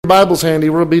Bibles handy,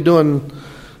 we're going to be doing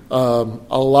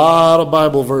a lot of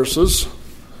Bible verses.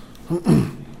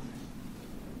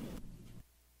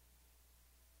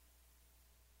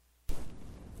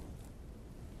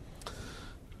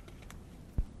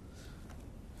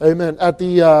 Amen. At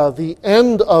the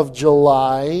end of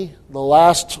July,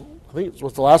 I think it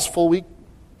was the last full week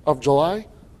of July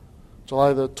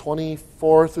the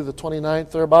 24th through the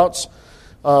 29th, thereabouts,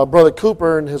 Brother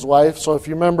Cooper and his wife. So if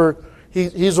you remember,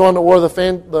 he's the one that wore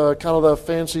the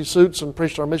fancy suits and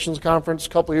preached our missions conference a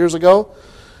couple of years ago.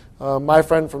 My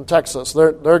friend from Texas,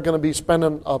 they're going to be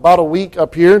spending about a week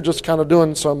up here, just kind of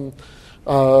doing some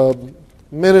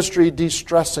ministry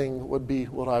de-stressing would be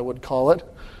what I would call it.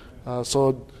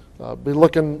 So be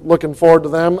looking forward to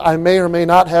them. I may or may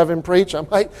not have him preach.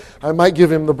 I might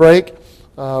give him the break,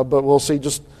 but we'll see.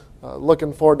 Just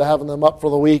looking forward to having them up for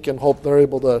the week and hope they're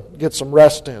able to get some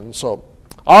rest in. So,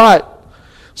 all right.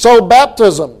 So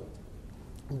baptism.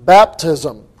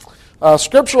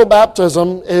 Scriptural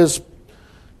baptism is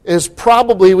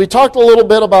probably, we talked a little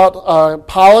bit about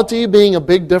polity being a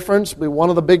big difference, one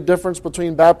of the big difference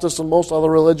between Baptists and most other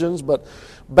religions, but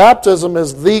baptism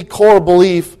is the core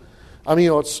belief. I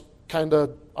mean, it's kind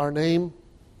of our name.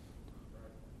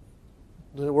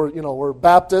 We're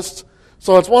Baptists.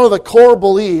 So it's one of the core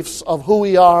beliefs of who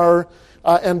we are,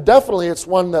 and definitely it's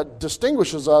one that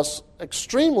distinguishes us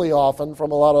extremely often from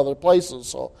a lot of other places.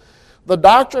 So the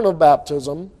doctrine of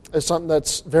baptism is something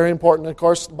that's very important. Of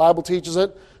course, the Bible teaches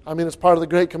it. I mean, it's part of the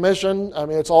Great Commission. I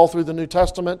mean, it's all through the New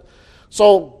Testament.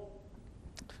 So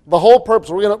the whole purpose,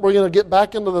 we're going to get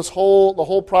back into the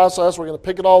whole process. We're going to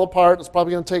pick it all apart. It's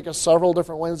probably going to take us several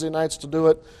different Wednesday nights to do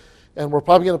it, and we're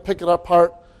probably going to pick it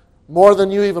apart more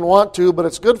than you even want to, but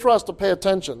it's good for us to pay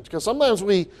attention, because sometimes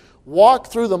we walk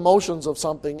through the motions of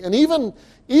something, and even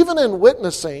in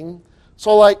witnessing,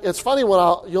 so like it's funny when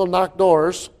you'll knock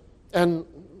doors, and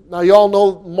now you all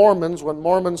know Mormons, when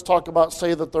Mormons talk about,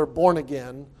 say that they're born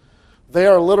again, they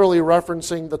are literally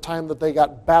referencing the time that they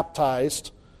got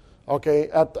baptized, okay,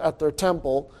 at their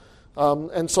temple,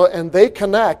 and they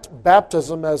connect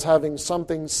baptism as having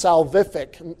something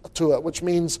salvific to it, which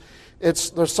means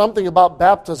there's something about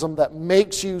baptism that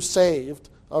makes you saved.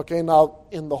 Okay, now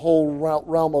in the whole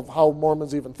realm of how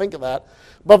Mormons even think of that,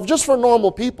 but just for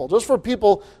normal people,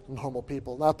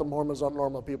 not the Mormons aren't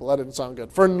normal people. That didn't sound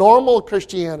good. For normal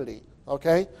Christianity,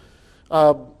 okay,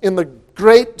 in the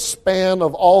great span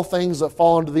of all things that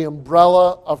fall under the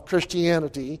umbrella of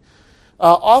Christianity,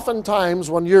 oftentimes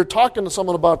when you're talking to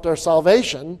someone about their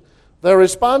salvation, their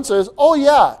response is, "Oh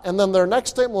yeah," and then their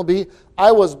next statement will be,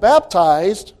 "I was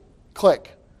baptized."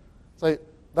 Click. Say,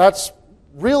 that's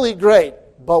really great,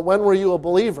 but when were you a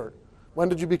believer? When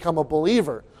did you become a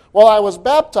believer? Well, I was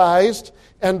baptized,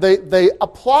 and they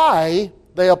apply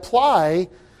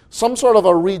some sort of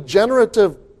a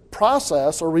regenerative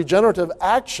process or regenerative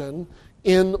action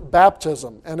in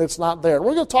baptism, and it's not there. And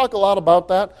we're going to talk a lot about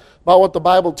that, about what the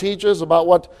Bible teaches, about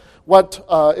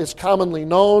what is commonly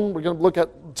known. We're going to look at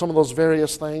some of those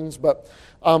various things, but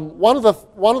one of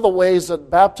the ways that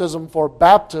baptism for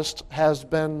Baptists has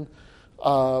been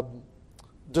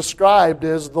described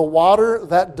is the water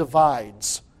that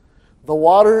divides. The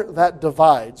water that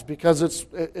divides, because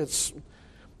it's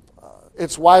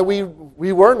why we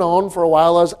were known for a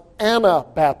while as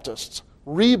Anabaptists,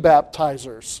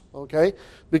 rebaptizers, okay?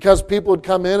 Because people would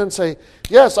come in and say,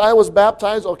 "Yes, I was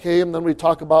baptized," okay, and then we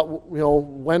talk about,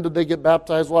 when did they get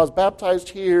baptized? Well, I was baptized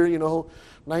here,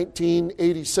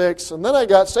 1986, and then I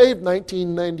got saved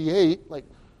 1998. Like,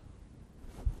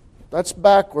 that's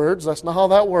backwards. That's not how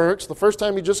that works. The first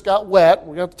time you just got wet.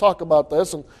 We're going to have to talk about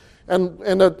this, and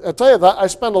I tell you that I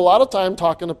spend a lot of time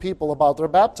talking to people about their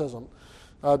baptism,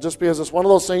 just because it's one of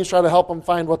those things. Try to help them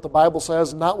find what the Bible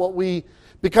says, not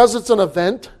because it's an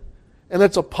event, and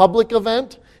it's a public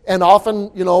event, and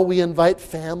often we invite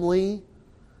family.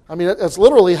 I mean, it's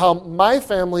literally how my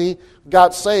family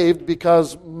got saved,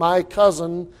 because my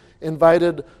cousin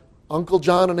invited Uncle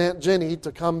John and Aunt Jenny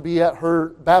to come be at her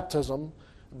baptism,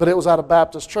 but it was at a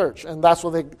Baptist church, and that's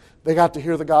where they got to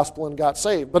hear the gospel and got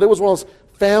saved. But it was one of those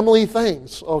family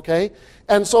things, okay?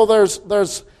 And so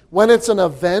there's when it's an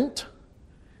event,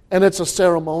 and it's a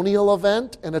ceremonial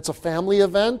event, and it's a family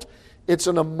event, it's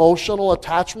an emotional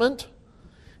attachment.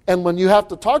 And when you have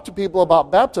to talk to people about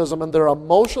baptism and they're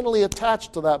emotionally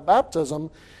attached to that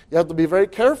baptism, you have to be very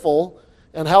careful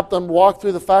and help them walk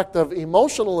through the fact of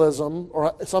emotionalism,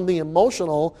 or something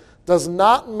emotional does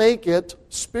not make it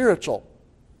spiritual.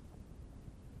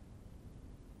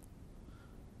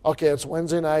 Okay, it's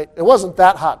Wednesday night. It wasn't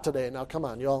that hot today. Now, come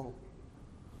on, y'all.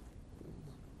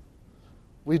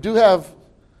 We do have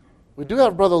We do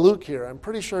have Brother Luke here. I'm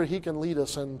pretty sure he can lead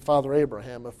us in Father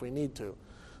Abraham if we need to.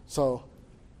 So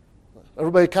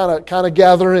everybody kind of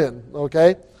gather in,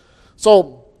 okay?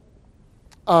 So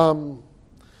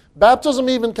baptism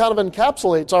even kind of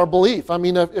encapsulates our belief. I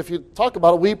mean, if you talk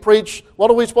about it, we preach,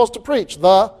 what are we supposed to preach?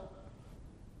 The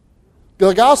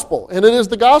gospel. And it is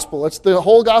the gospel. It's the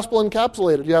whole gospel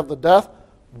encapsulated. You have the death,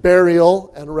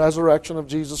 burial, and resurrection of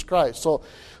Jesus Christ. So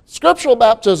scriptural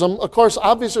baptism, of course,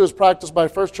 obviously was practiced by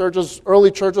first churches,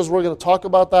 early churches. We're going to talk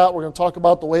about that. We're going to talk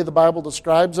about the way the Bible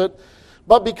describes it.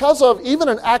 But because of, even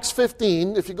in Acts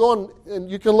 15, if you go and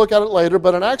you can look at it later,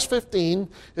 but in Acts 15,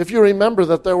 if you remember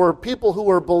that there were people who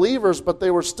were believers, but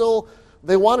they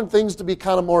wanted things to be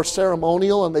kind of more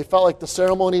ceremonial, and they felt like the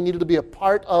ceremony needed to be a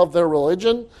part of their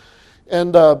religion.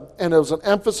 And it was an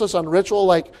emphasis on ritual,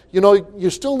 like, you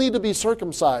still need to be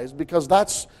circumcised, because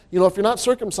that's, if you're not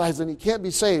circumcised, then you can't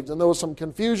be saved. And there was some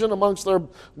confusion amongst their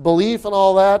belief and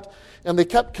all that, and they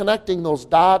kept connecting those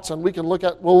dots, and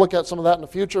we'll look at some of that in the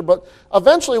future. But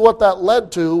eventually what that led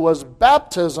to was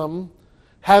baptism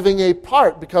having a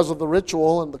part, because of the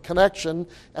ritual and the connection,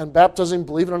 and baptism,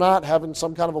 believe it or not, having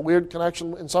some kind of a weird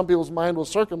connection in some people's mind with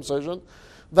circumcision,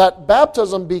 that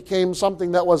baptism became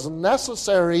something that was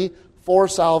necessary for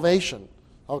salvation,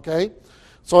 okay?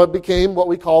 So it became what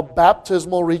we call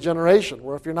baptismal regeneration,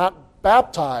 where if you're not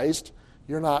baptized,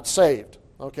 you're not saved,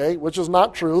 okay? Which is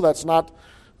not true. That's not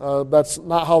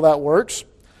how that works.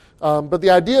 But the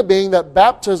idea being that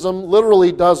baptism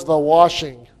literally does the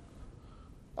washing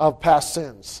of past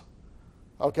sins,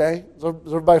 okay? Is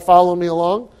everybody following me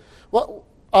along?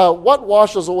 What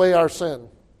washes away our sin?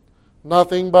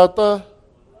 Nothing but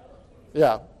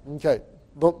okay.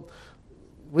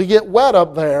 We get wet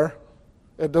up there.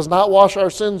 It does not wash our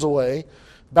sins away.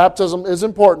 Baptism is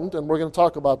important, and we're going to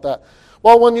talk about that.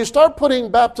 Well, when you start putting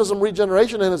baptism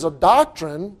regeneration in as a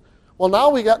doctrine, well,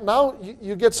 now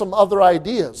you get some other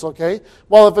ideas, okay?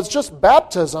 Well, if it's just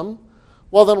baptism,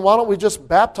 well, then why don't we just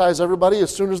baptize everybody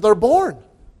as soon as they're born?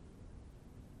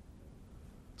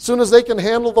 As soon as they can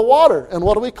handle the water. And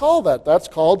what do we call that? That's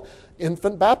called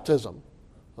infant baptism,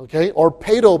 okay? Or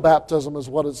paedo-baptism is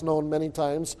what it's known many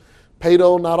times.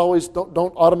 Pedo, not always, don't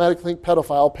automatically think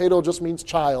pedophile. Pedo just means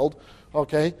child,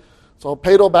 okay? So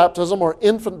paedo-baptism or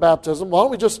infant baptism, why don't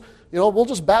we just, we'll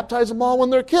just baptize them all when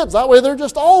they're kids. That way they're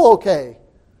just all okay,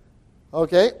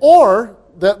 okay? Or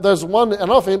there's one, I don't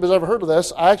know if anybody's ever heard of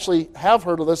this. I actually have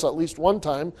heard of this at least one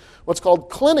time, what's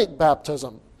called clinic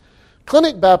baptism.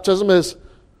 Clinic baptism is,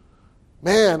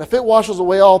 man, if it washes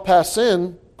away all past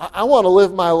sin, I want to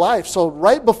live my life. So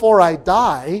right before I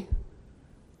die,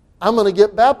 I'm going to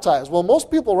get baptized. Well,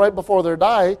 most people right before they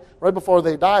die,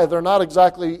 they're not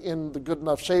exactly in the good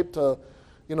enough shape to,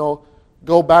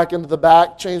 go back into the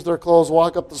back, change their clothes,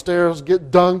 walk up the stairs, get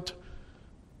dunked.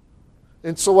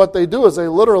 And so what they do is they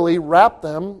literally wrap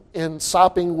them in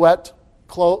sopping wet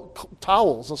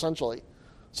towels, essentially,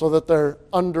 so that they're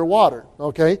underwater,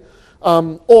 okay?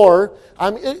 The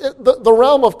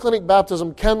realm of clinic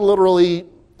baptism can literally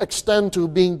extend to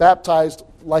being baptized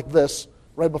like this,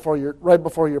 right before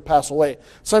you pass away.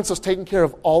 Since it's taking care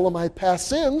of all of my past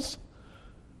sins,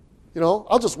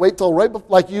 I'll just wait till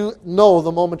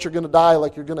the moment you're going to die,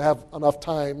 like you're going to have enough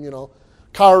time,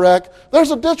 car wreck,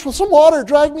 there's a ditch with some water,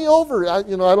 drag me over. I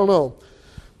don't know.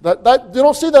 That you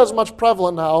don't see that as much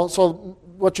prevalent now. So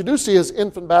what you do see is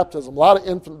infant baptism, a lot of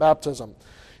infant baptism.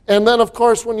 And then of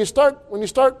course when you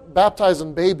start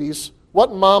baptizing babies,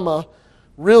 what mama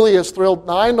really is thrilled.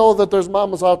 Now, I know that there's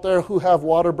mamas out there who have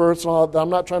water births and all that. I'm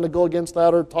not trying to go against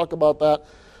that or talk about that.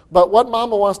 But what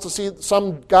mama wants to see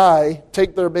some guy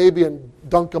take their baby and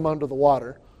dunk them under the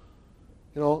water?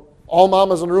 All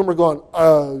mamas in the room are going,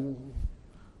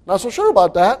 not so sure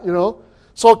about that,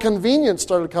 So convenience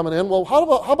started coming in. Well, how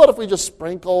about if we just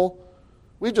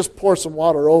pour some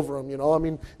water over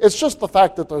them, it's just the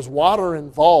fact that there's water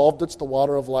involved. It's the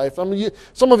water of life.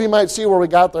 Some of you might see where we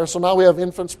got there. So now we have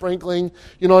infant sprinkling,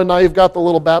 and now you've got the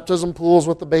little baptism pools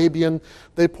with the baby, and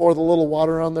they pour the little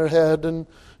water on their head, and,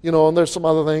 and there's some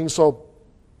other things. So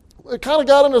we kind of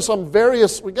got into some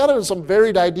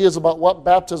varied ideas about what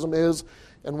baptism is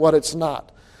and what it's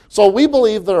not. So we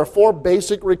believe there are 4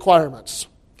 basic requirements,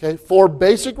 okay? 4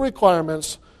 basic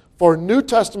requirements for New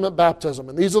Testament baptism.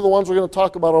 And these are the ones we're going to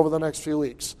talk about over the next few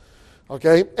weeks.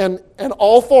 Okay? And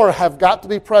all 4 have got to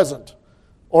be present,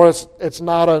 or it's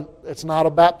not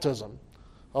a baptism.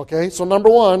 Okay? So number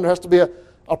 1, there has to be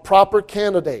a proper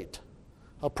candidate.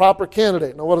 A proper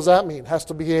candidate. Now what does that mean? It has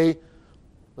to be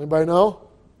anybody know?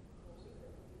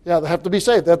 Yeah, they have to be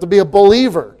saved. They have to be a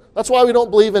believer. That's why we don't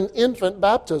believe in infant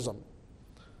baptism.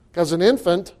 Because an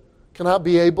infant cannot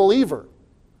be a believer.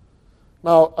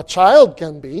 Now, a child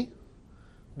can be,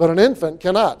 but an infant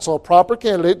cannot. So a proper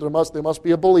candidate, they must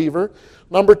be a believer.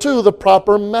 Number two, the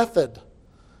proper method.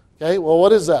 Okay, well,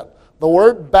 what is that? The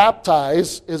word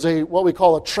baptize is what we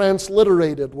call a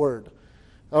transliterated word.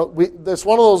 It's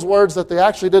one of those words that they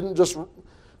actually didn't just,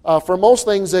 for most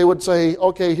things they would say,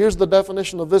 okay, here's the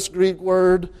definition of this Greek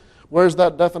word. Where's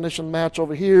that definition match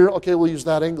over here? Okay, we'll use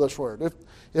that English word.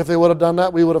 If they would have done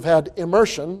that, we would have had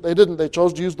immersion. They didn't. They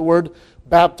chose to use the word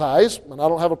baptize, and I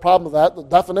don't have a problem with that. The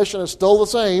definition is still the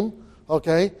same,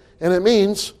 okay? And it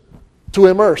means to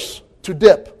immerse, to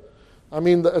dip. I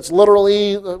mean, it's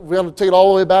literally, we have to take it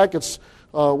all the way back. It's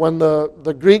when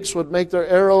the Greeks would make their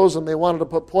arrows and they wanted to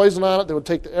put poison on it, they would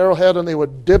take the arrowhead and they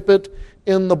would dip it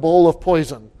in the bowl of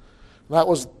poison. That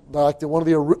was like one of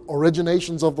the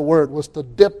originations of the word, was to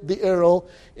dip the arrow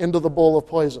into the bowl of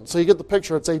poison. So you get the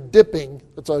picture. It's a dipping.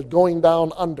 It's a going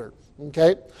down under.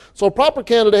 Okay? So a proper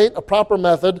candidate, a proper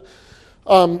method.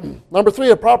 Number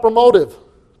three, a proper motive.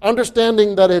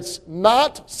 Understanding that it's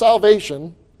not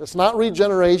salvation, it's not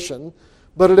regeneration,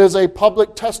 but it is a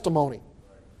public testimony.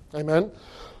 Amen?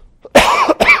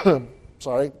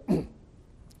 Sorry.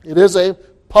 It is a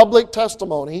public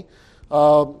testimony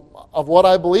of what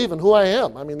I believe and who I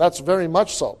am. I mean, that's very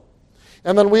much so.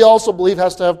 And then we also believe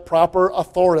has to have proper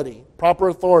authority,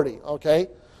 okay?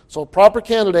 So proper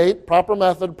candidate, proper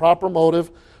method, proper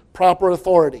motive, proper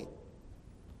authority.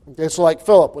 Okay, so like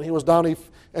Philip, when he was down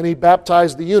and he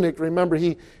baptized the eunuch, remember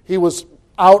he was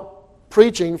out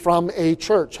preaching from a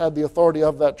church, had the authority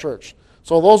of that church.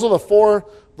 So those are the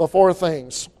four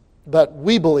things that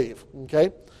we believe,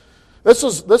 okay? This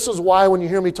is why when you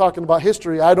hear me talking about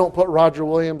history, I don't put Roger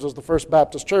Williams as the First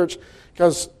Baptist Church,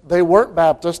 because they weren't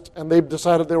Baptist, and they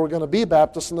decided they were going to be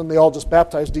Baptist, and then they all just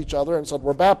baptized each other and said,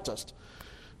 we're Baptist.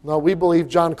 Now, we believe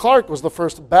John Clark was the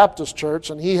First Baptist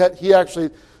Church, and they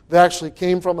actually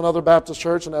came from another Baptist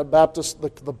church, and at Baptist,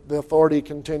 the authority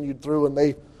continued through, and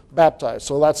they baptized.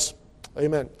 So that's,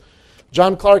 amen.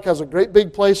 John Clark has a great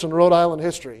big place in Rhode Island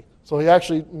history. So he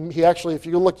actually, if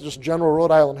you look at just general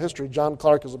Rhode Island history, John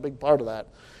Clark is a big part of that.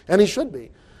 And he should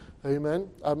be. Amen.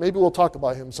 Maybe we'll talk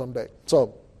about him someday.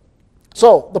 So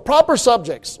the proper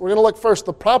subjects. We're going to look first,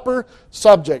 the proper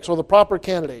subjects, or the proper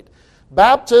candidate.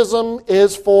 Baptism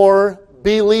is for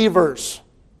believers.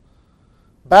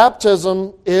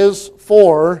 Baptism is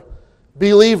for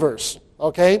believers.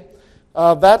 Okay?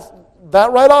 That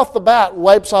right off the bat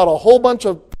wipes out a whole bunch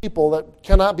of people that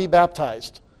cannot be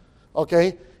baptized.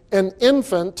 Okay? An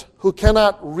infant who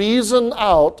cannot reason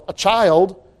out,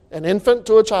 an infant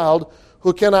to a child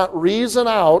who cannot reason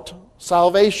out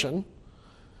salvation,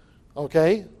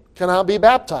 okay, cannot be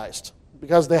baptized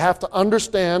because they have to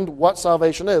understand what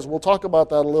salvation is. We'll talk about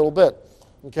that a little bit,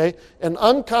 okay? An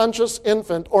unconscious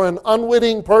infant or an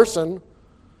unwitting person,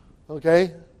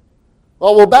 okay,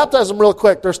 well, we'll baptize them real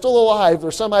quick. They're still alive.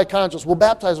 They're semi-conscious. We'll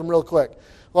baptize them real quick.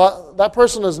 Well, that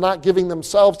person is not giving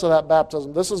themselves to that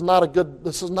baptism. This is not a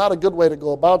good way to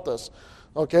go about this.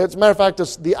 Okay, as a matter of fact,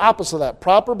 it's the opposite of that.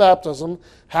 Proper baptism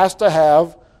has to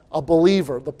have a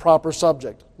believer, the proper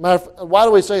subject. Why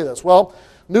do we say this? Well,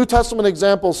 New Testament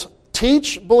examples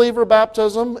teach believer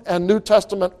baptism, and New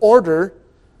Testament order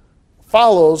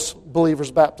follows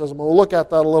believer's baptism. We'll look at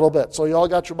that a little bit. So you all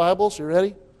got your Bibles? You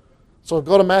ready? So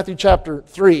go to Matthew chapter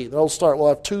 3. We'll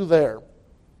have 2 there.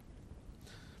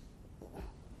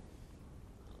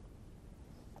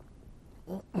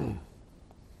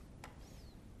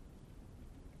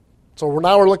 So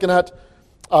we're looking at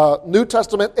New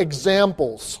Testament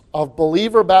examples of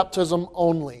believer baptism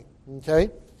only.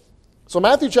 Okay? So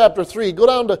Matthew chapter 3, go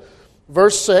down to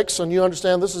verse 6, and you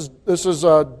understand this is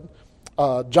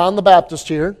John the Baptist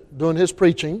here doing his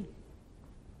preaching.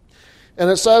 And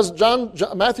it says,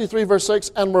 Matthew 3, verse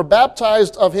 6, and were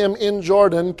baptized of him in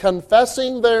Jordan,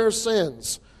 confessing their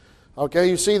sins. Okay,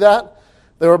 you see that?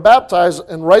 They were baptized,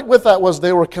 and right with that was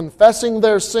they were confessing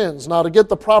their sins. Now, to get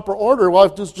the proper order, we'll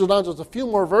have to just down just a few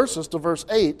more verses to verse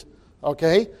 8,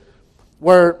 okay,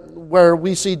 where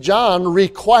we see John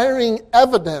requiring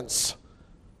evidence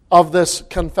of this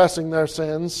confessing their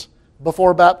sins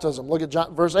before baptism. Look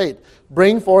at verse 8.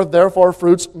 Bring forth, therefore,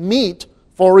 fruits meet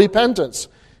for repentance.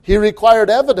 He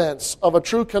required evidence of a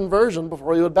true conversion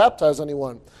before he would baptize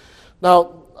anyone.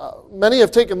 Now, many have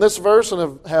taken this verse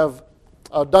and have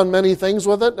done many things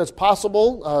with it. It's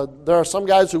possible. There are some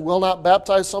guys who will not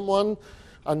baptize someone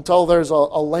until there's a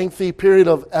lengthy period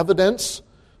of evidence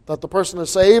that the person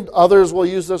is saved. Others will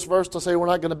use this verse to say, we're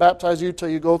not going to baptize you till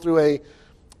you go through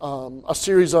a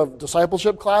series of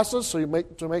discipleship classes, so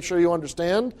to make sure you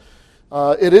understand.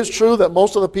 It is true that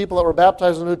most of the people that were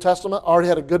baptized in the New Testament already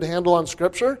had a good handle on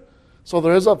Scripture, so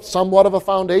there is somewhat of a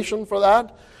foundation for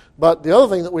that. But the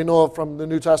other thing that we know of from the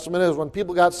New Testament is when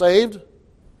people got saved,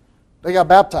 they got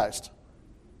baptized.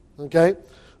 Okay?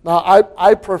 Now,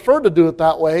 I prefer to do it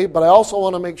that way, but I also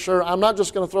want to make sure I'm not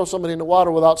just going to throw somebody in the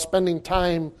water without spending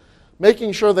time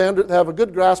making sure they have a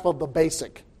good grasp of the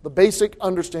basic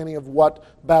understanding of what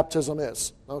baptism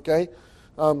is. Okay?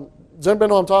 Does anybody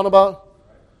know what I'm talking about?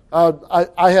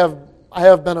 I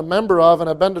have been a member of, and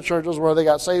I've been to churches where they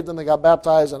got saved and they got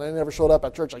baptized, and they never showed up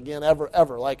at church again,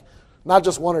 ever. Like, not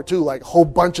just one or two, like whole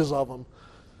bunches of them.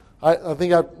 I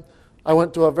think I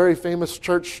went to a very famous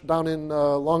church down in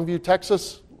Longview,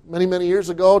 Texas, many years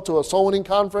ago, to a soul winning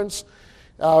conference.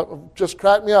 Just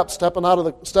cracked me up stepping out of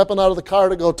the car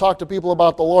to go talk to people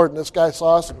about the Lord, and this guy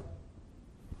saw us.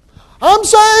 I'm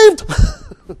saved,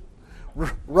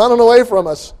 running away from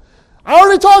us. I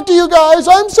already talked to you guys.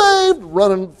 I'm saved,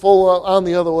 running full on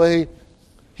the other way.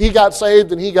 He got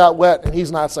saved and he got wet, and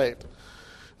he's not saved.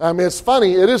 I mean, it's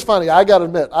funny. It is funny. I got to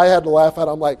admit, I had to laugh at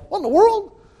it. I'm like, what in the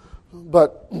world?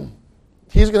 But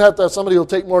he's going to have somebody who'll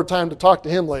take more time to talk to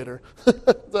him later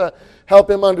to help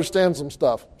him understand some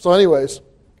stuff. So anyways,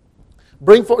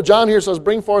 John here says,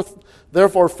 bring forth,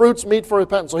 therefore, fruits meet for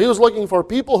repentance. So he was looking for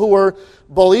people who were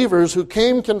believers who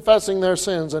came confessing their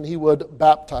sins, and he would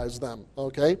baptize them.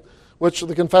 Okay? Which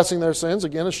the confessing their sins,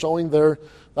 again, is showing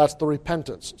that's the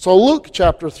repentance. So Luke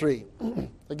chapter 3.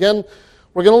 Again,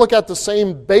 we're going to look at the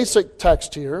same basic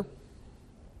text here.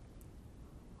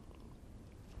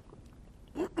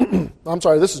 I'm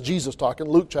sorry, this is Jesus talking,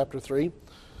 Luke chapter 3.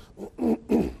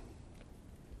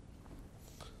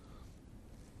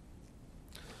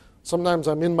 Sometimes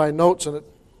I'm in my notes and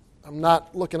I'm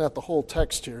not looking at the whole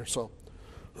text here. So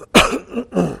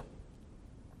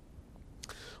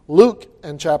Luke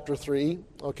and chapter 3.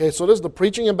 Okay, so this is the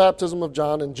preaching and baptism of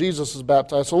John, and Jesus is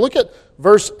baptized. So look at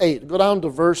verse 8. Go down to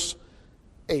verse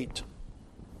 8.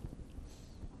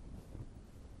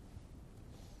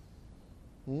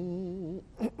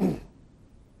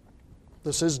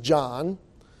 This is John.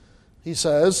 He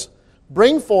says,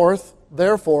 bring forth,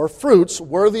 therefore, fruits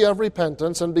worthy of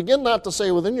repentance, and begin not to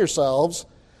say within yourselves,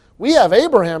 we have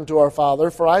Abraham to our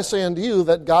father, for I say unto you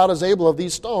that God is able of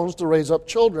these stones to raise up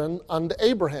children unto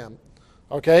Abraham.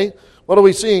 Okay? What are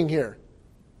we seeing here?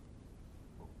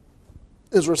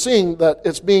 Is we're seeing that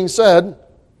it's being said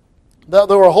that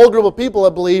there were a whole group of people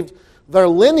that believed their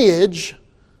lineage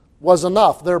was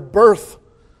enough, their birth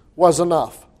was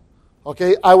enough.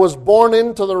 Okay? I was born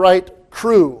into the right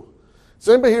crew. Has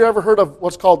anybody here ever heard of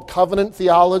what's called covenant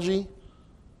theology?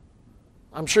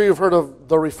 I'm sure you've heard of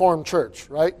the Reformed Church,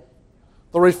 right?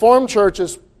 The Reformed Church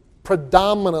is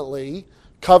predominantly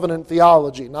covenant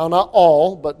theology. Now, not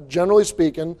all, but generally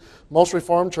speaking, most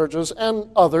Reformed churches and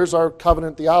others are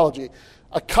covenant theology.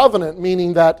 A covenant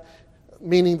meaning that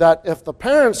if the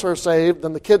parents are saved,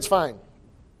 then the kid's fine.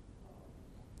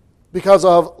 Because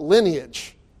of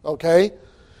lineage, okay?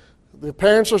 The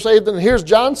parents are saved, and here's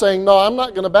John saying, no, I'm not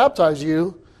going to baptize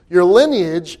you. Your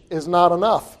lineage is not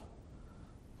enough.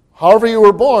 However you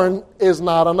were born is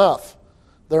not enough.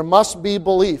 There must be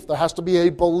belief. There has to be a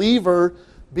believer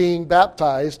being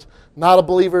baptized, not a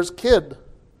believer's kid.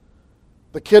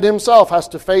 The kid himself has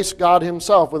to face God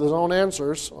himself with his own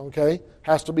answers, okay?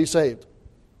 Has to be saved.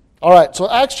 All right, so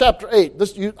Acts chapter 8.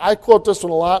 I quote this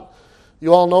one a lot.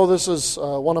 You all know this is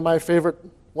one of my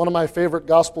favorite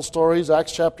gospel stories,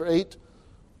 Acts chapter 8.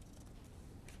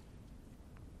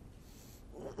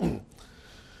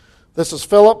 This is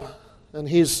Philip, and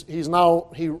he's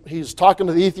talking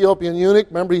to the Ethiopian eunuch.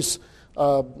 Remember,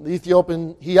 the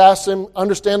Ethiopian, he asks him,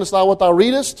 understandest thou what thou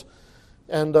readest?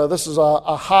 And this is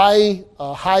a high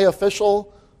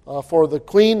official for the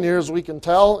queen, near as we can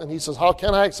tell. And he says, how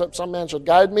can I, except some man should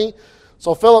guide me?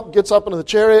 So Philip gets up into the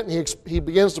chariot, and he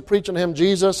begins to preach on him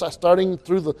Jesus, starting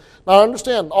through the... Now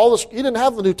understand, all this, he didn't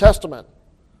have the New Testament.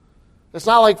 It's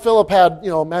not like Philip had,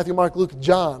 Matthew, Mark, Luke,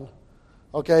 John.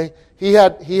 Okay? He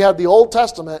had the Old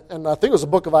Testament, and I think it was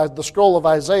the scroll of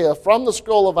Isaiah. From the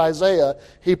scroll of Isaiah,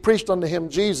 he preached unto him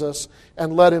Jesus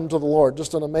and led him to the Lord.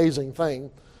 Just an amazing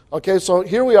thing. Okay, so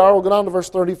here we are. We'll go down to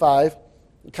verse 35.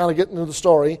 Kind of getting into the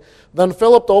story. Then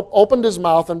Philip opened his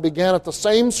mouth and began at the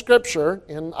same scripture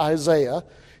in Isaiah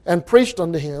and preached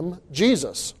unto him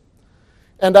Jesus.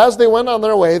 And as they went on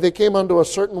their way, they came unto a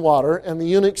certain water, and the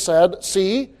eunuch said,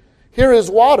 see, here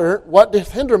is water. What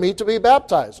doth hinder me to be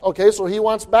baptized? Okay, so he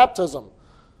wants baptism.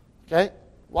 Okay,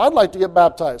 well, I'd like to get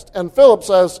baptized. And Philip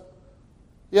says,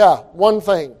 yeah, one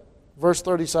thing. Verse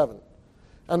 37.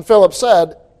 And Philip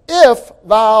said, if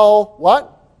thou,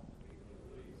 what?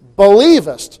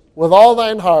 Believest with all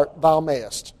thine heart, thou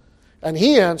mayest. And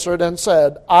he answered and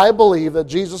said, I believe that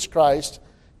Jesus Christ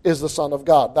is the Son of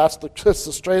God. That's the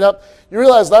straight up. You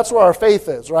realize that's where our faith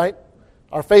is, right?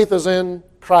 Our faith is in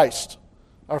Christ.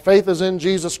 Our faith is in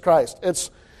Jesus Christ. It's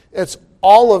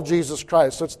all of Jesus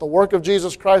Christ. It's the work of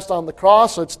Jesus Christ on the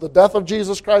cross. It's the death of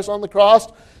Jesus Christ on the cross.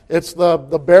 It's the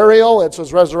burial. It's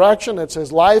His resurrection. It's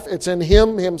His life. It's in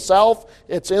Him Himself.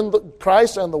 It's in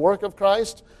Christ and the work of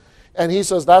Christ. And he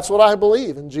says, that's what I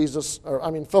believe. And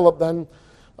Philip then,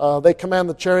 they command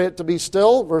the chariot to be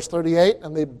still, verse 38,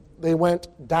 and they went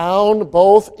down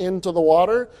both into the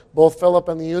water, both Philip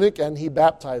and the eunuch, and he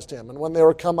baptized him. And when they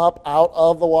were come up out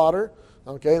of the water,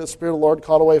 the Spirit of the Lord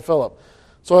called away Philip.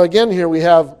 So again here we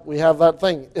have that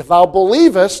thing. If thou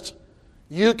believest,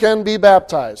 you can be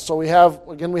baptized. So we have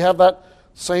that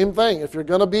same thing. If you're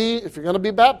going to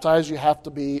be baptized, you have to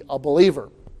be a believer.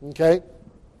 Okay?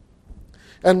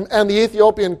 And the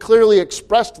Ethiopian clearly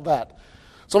expressed that.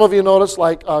 Some of you noticed,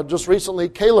 just recently,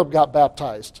 Caleb got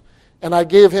baptized. And I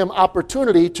gave him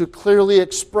opportunity to clearly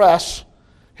express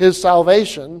his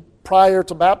salvation prior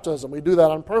to baptism. We do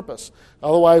that on purpose.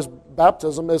 Otherwise,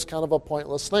 baptism is kind of a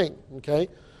pointless thing. Okay?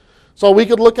 So we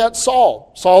could look at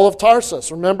Saul of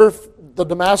Tarsus. Remember, the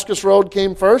Damascus Road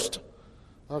came first?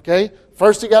 Okay?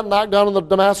 First he got knocked down on the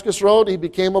Damascus Road. He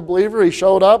became a believer. He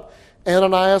showed up.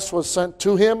 Ananias was sent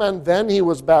to him, and then he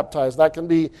was baptized. That can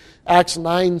be Acts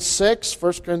 9:6,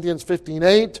 1 Corinthians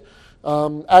 15:8,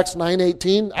 Acts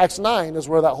 9:18. Acts 9 is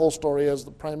where that whole story is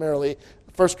primarily.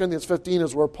 1 Corinthians 15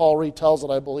 is where Paul retells it,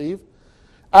 I believe.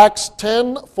 Acts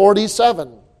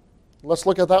 10:47. Let's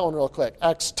look at that one real quick.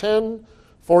 Acts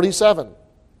 10:47.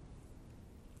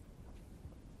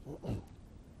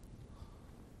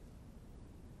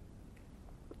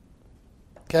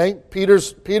 Okay,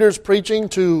 Peter's preaching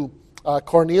to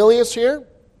Cornelius here.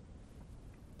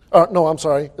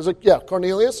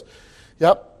 Cornelius.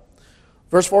 Yep.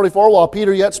 Verse 44, while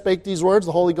Peter yet spake these words,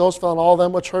 the Holy Ghost fell on all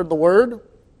them which heard the word.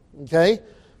 Okay.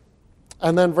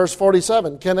 And then verse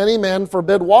 47, can any man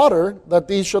forbid water that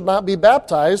these should not be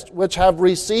baptized, which have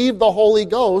received the Holy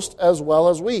Ghost as well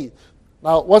as we?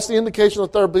 Now, what's the indication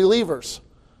that they're believers?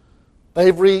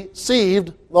 They've received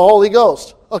the Holy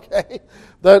Ghost. Okay.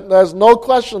 There's no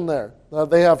question there.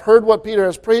 They have heard what Peter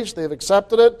has preached. They've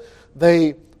accepted it.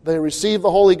 They received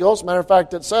the Holy Ghost. Matter of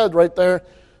fact, it said right there.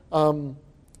 No.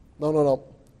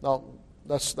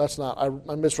 That's not.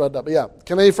 I misread that. But yeah,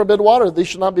 can they forbid water? They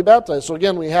should not be baptized. So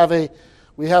again, we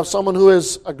have someone who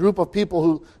is a group of people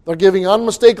who they're giving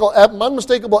unmistakable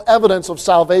evidence of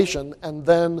salvation, and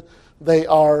then they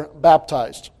are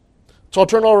baptized. So I'll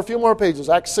turn over a few more pages.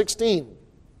 Acts 16.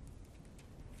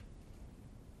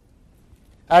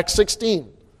 Acts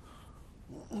 16.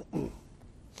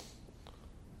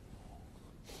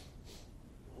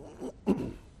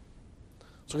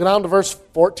 So go down to verse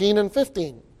 14 and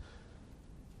 15.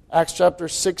 Acts chapter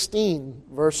 16,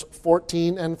 verse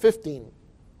 14 and 15.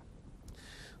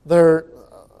 They're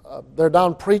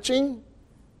down preaching,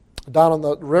 down on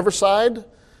the riverside,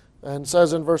 and it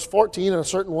says in verse 14, and a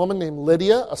certain woman named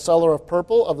Lydia, a seller of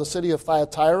purple of the city of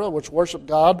Thyatira, which worshiped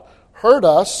God, heard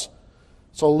us,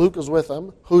 so Luke is with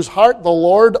them, whose heart the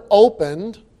Lord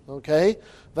opened, okay,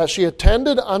 that she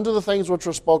attended unto the things which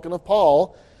were spoken of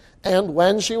Paul, and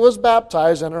when she was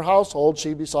baptized in her household,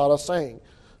 she besought us, saying,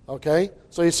 okay,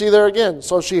 so you see there again,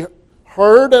 so she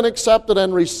heard and accepted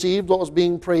and received what was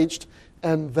being preached,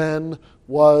 and then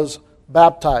was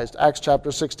baptized. Acts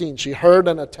chapter 16. She heard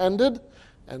and attended,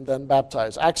 and then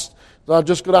baptized. I'll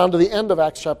just go down to the end of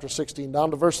Acts chapter 16,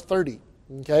 down to verse 30,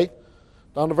 okay,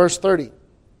 down to verse 30.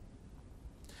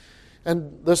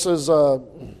 And this is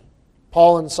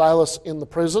Paul and Silas in the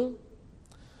prison.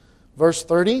 Verse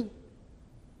 30,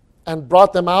 and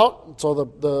brought them out. So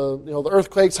the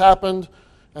earthquakes happened,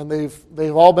 and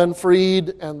they've all been freed,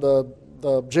 and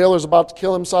the jailer's about to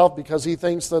kill himself because he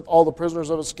thinks that all the prisoners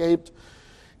have escaped.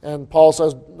 And Paul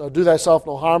says, do thyself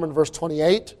no harm in verse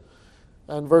 28.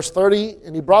 And verse 30,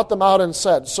 and he brought them out and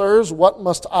said, Sirs, what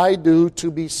must I do to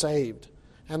be saved?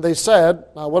 And they said,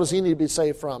 now what does he need to be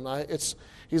saved from? Now,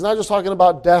 he's not just talking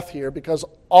about death here, because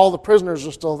all the prisoners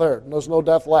are still there. There's no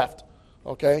death left.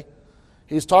 Okay?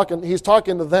 He's talking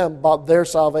to them about their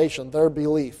salvation, their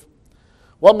belief.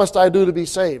 What must I do to be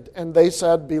saved? And they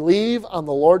said, believe on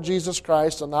the Lord Jesus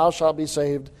Christ, and thou shalt be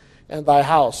saved, and thy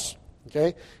house.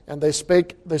 Okay? And they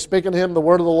spake unto him the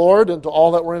word of the Lord, and to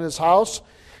all that were in his house.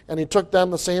 And he took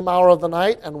them the same hour of the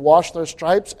night, and washed their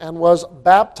stripes, and was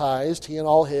baptized, he and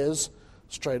all his,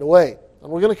 straightway.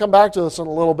 And we're going to come back to this in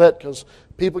a little bit, because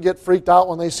people get freaked out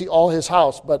when they see all his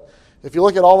house. But if you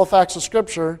look at all the facts of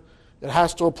Scripture, it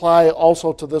has to apply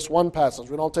also to this one passage.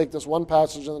 We don't take this one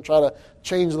passage and then try to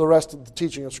change the rest of the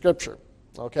teaching of Scripture.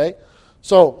 Okay?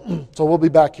 So we'll be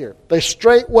back here. They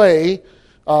straightway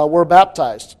were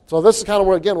baptized. So this is kind of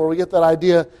where we get that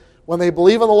idea. When they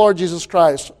believe in the Lord Jesus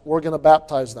Christ, we're going to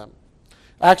baptize them.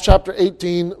 Acts chapter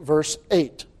 18, verse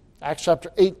 8. Acts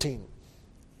chapter 18.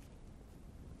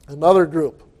 Another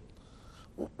group.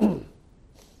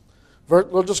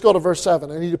 We'll just go to verse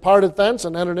 7. And he departed thence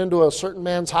and entered into a certain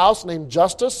man's house named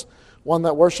Justus, one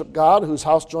that worshipped God, whose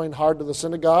house joined hard to the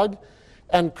synagogue.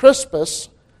 And Crispus,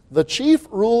 the chief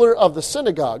ruler of the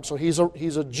synagogue, so he's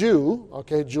a Jew,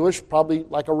 okay, Jewish, probably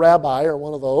like a rabbi or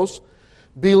one of those,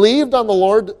 believed on the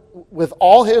Lord with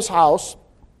all his house,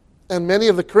 and many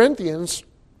of the Corinthians,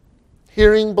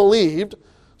 hearing, believed.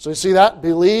 So you see that?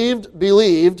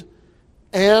 Believed,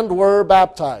 and were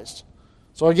baptized.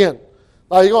 So again,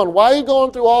 now you're going, why are you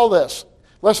going through all this?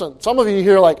 Listen, some of you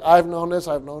here are like, I've known this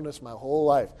my whole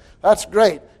life. That's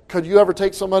great. Could you ever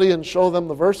take somebody and show them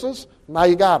the verses? Now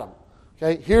you got them.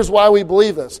 Okay, here's why we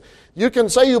believe this. You can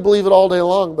say you believe it all day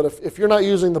long, but if you're not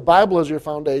using the Bible as your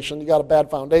foundation, you got a bad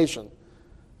foundation.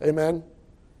 Amen?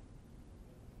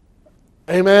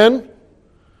 Amen?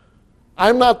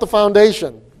 I'm not the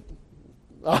foundation.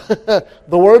 The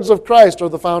words of Christ are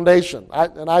the foundation.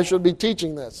 And I should be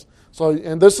teaching this.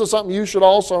 And this is something you should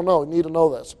also know. You need to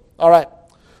know this. All right.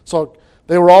 So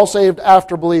they were all saved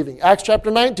after believing. Acts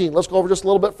chapter 19. Let's go over just a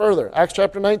little bit further. Acts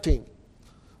chapter 19.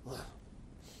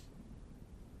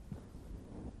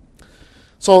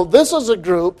 So this is a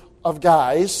group of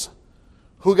guys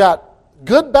who got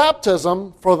good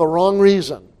baptism for the wrong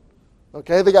reason.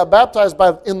 Okay, they got baptized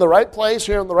in the right place,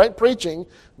 here in the right preaching,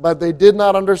 but they did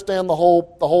not understand the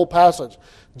whole passage.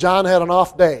 John had an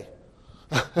off day.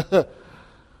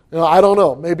 I don't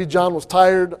know. Maybe John was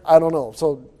tired. I don't know.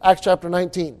 So Acts chapter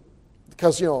 19,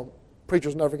 because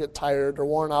preachers never get tired or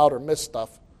worn out or miss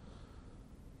stuff,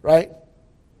 right?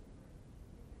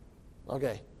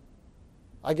 Okay.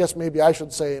 I guess maybe I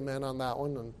should say amen on that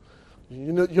one, and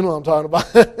you know what I'm talking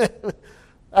about.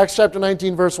 Acts chapter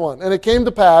 19, verse 1. And it came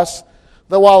to pass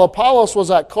that while Apollos was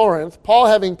at Corinth, Paul,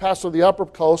 having passed through the upper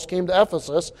coast, came to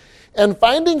Ephesus, and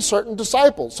finding certain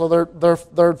disciples, so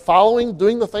they're following,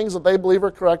 doing the things that they believe are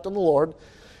correct in the Lord,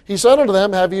 he said unto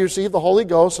them, Have ye received the Holy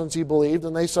Ghost since ye believed?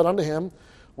 And they said unto him,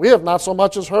 We have not so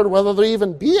much as heard whether there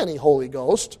even be any Holy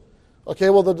Ghost.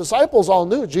 Okay, well, the disciples all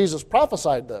knew Jesus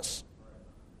prophesied this.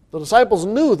 The disciples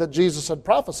knew that Jesus had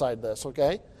prophesied this,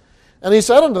 okay? And he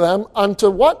said unto them, Unto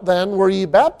what then were ye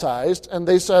baptized? And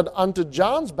they said, Unto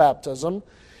John's baptism.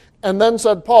 And then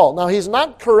said Paul. Now he's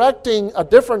not correcting a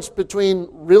difference between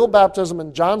real baptism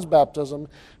and John's baptism.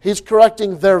 He's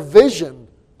correcting their vision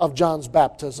of John's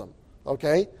baptism,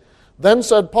 okay? Then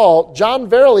said Paul, John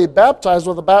verily baptized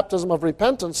with the baptism of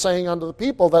repentance, saying unto the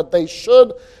people that they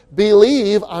should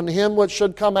believe on him which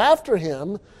should come after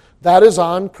him, that is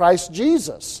on Christ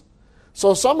Jesus.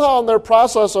 So somehow in their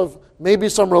process of maybe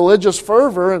some religious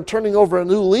fervor and turning over a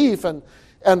new leaf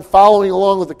and following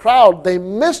along with the crowd, they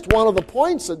missed one of the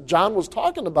points that John was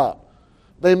talking about.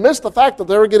 They missed the fact that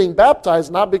they were getting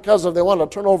baptized not because they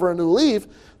wanted to turn over a new leaf,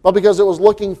 but because it was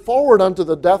looking forward unto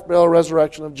the death, burial,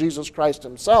 resurrection of Jesus Christ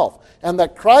himself. And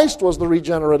that Christ was the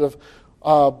regenerative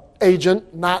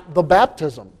agent, not the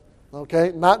baptism.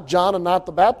 Okay? Not John and not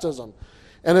the baptism.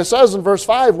 And it says in verse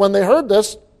 5, when they heard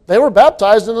this, they were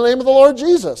baptized in the name of the Lord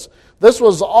Jesus. This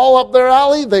was all up their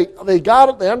alley. They got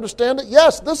it. They understand it.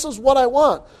 Yes, this is what I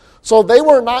want. So they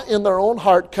were not in their own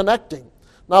heart connecting.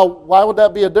 Now, why would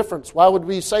that be a difference? Why would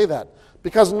we say that?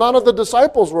 Because none of the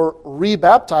disciples were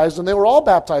re-baptized, and they were all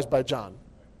baptized by John.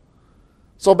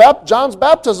 So John's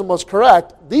baptism was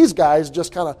correct. These guys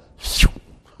just kind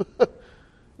of,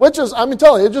 which is, I'm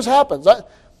telling you, it just happens.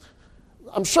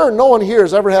 I'm sure no one here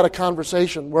has ever had a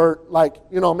conversation where,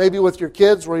 maybe with your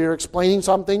kids where you're explaining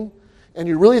something, and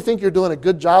you really think you're doing a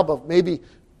good job of maybe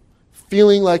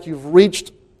feeling like you've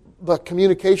reached the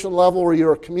communication level where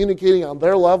you're communicating on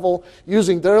their level,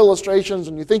 using their illustrations,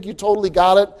 and you think you totally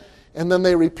got it, and then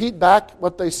they repeat back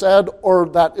what they said, or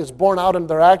that is borne out in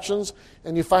their actions,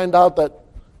 and you find out that,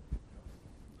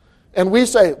 and we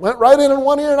say, went right in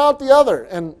one ear and out the other,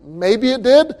 and maybe it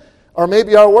did, or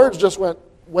maybe our words just went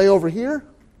way over here,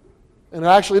 and it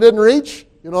actually didn't reach,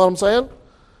 you know what I'm saying?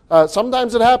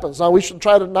 Sometimes it happens. Now, we should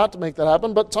try not to make that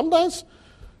happen, but sometimes,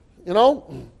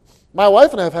 my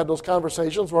wife and I have had those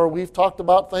conversations where we've talked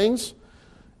about things,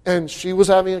 and she was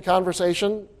having a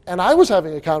conversation, and I was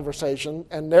having a conversation,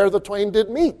 and there the twain did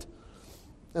meet.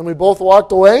 And we both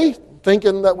walked away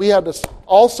thinking that we had this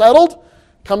all settled,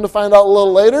 come to find out a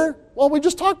little later, well, we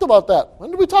just talked about that.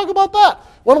 When did we talk about that?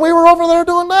 When we were over there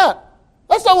doing that.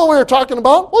 That's not what we were talking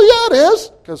about. Well, yeah, it is,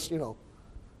 because,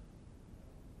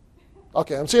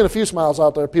 Okay, I'm seeing a few smiles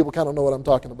out there. People kind of know what I'm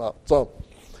talking about. So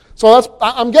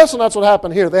I'm guessing that's what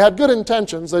happened here. They had good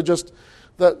intentions.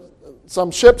 that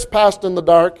some ships passed in the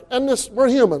dark, and we're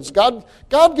humans. God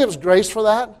gives grace for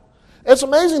that. It's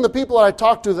amazing the people that I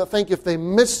talk to that think if they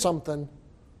miss something,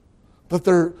 that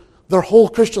their whole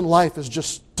Christian life is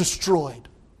just destroyed.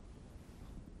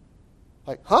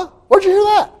 Like, huh? Where'd you hear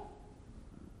that?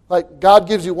 Like, God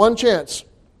gives you one chance.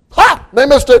 Ha! They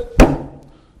missed it.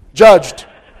 Judged.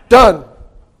 Done.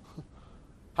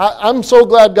 I'm so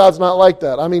glad God's not like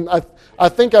that. I mean, I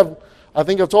think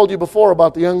I've told you before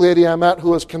about the young lady I met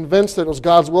who was convinced that it was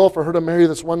God's will for her to marry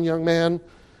this one young man,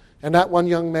 and that one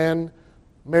young man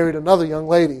married another young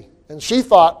lady. And she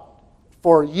thought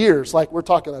for years, like we're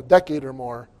talking a decade or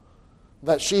more,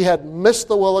 that she had missed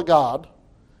the will of God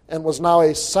and was now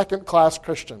a second-class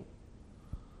Christian.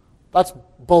 That's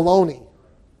baloney.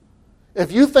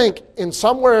 If you think in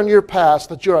somewhere in your past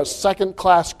that you're a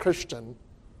second-class Christian,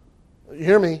 you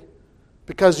hear me?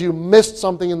 Because you missed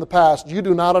something in the past, you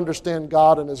do not understand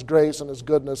God and His grace and His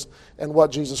goodness and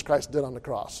what Jesus Christ did on the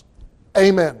cross.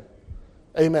 Amen.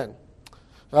 Amen.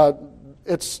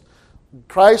 It's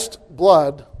Christ's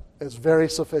blood is very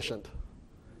sufficient.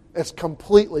 It's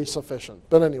completely sufficient.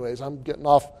 But anyways, I'm getting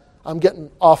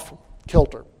off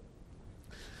kilter.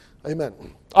 Amen.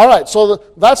 All right, so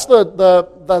that's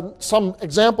the some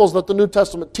examples that the New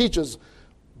Testament teaches.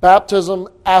 Baptism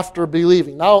after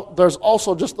believing. Now, there's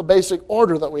also just the basic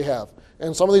order that we have.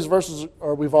 And some of these verses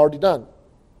we've already done.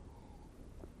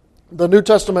 The New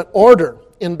Testament order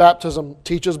in baptism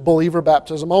teaches believer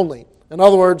baptism only. In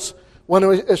other words, when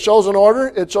it shows an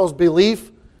order, it shows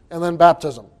belief and then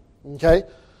baptism. Okay?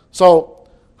 So,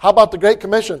 how about the Great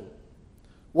Commission?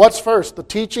 What's first, the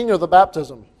teaching or the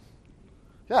baptism?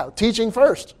 Yeah, teaching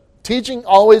first. Teaching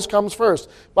always comes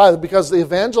first. Why? Because the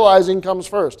evangelizing comes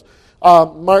first.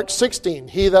 Mark 16,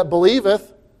 he that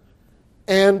believeth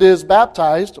and is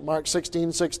baptized, Mark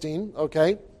 16:16,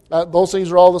 okay? Those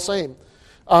things are all the same.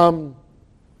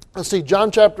 Let's see,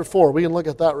 John chapter 4, we can look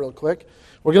at that real quick.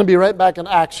 We're going to be right back in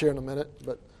Acts here in a minute,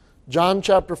 but John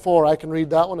chapter 4, I can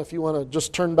read that one if you want to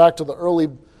just turn back to the early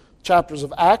chapters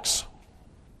of Acts.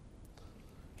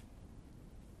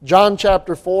 John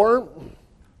chapter 4,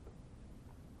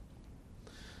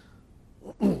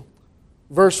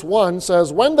 verse 1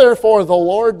 says, When therefore the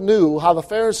Lord knew how the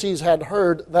Pharisees had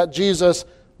heard that Jesus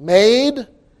made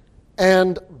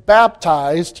and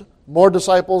baptized more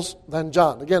disciples than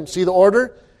John. Again, see the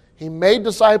order? He made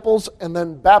disciples and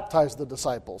then baptized the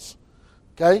disciples.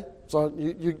 Okay? So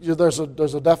there's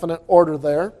a definite order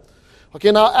there.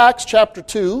 Okay, now Acts chapter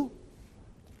 2.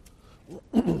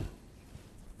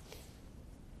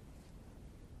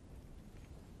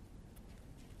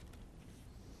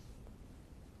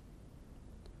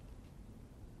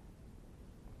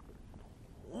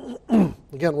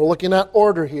 Again, we're looking at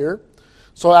order here.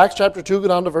 So Acts chapter 2, go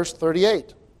down to verse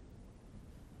 38.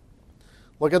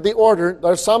 Look at the order.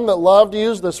 There's some that love to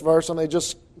use this verse, and they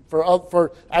just,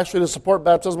 for actually to support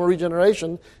baptismal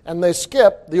regeneration, and they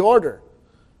skip the order.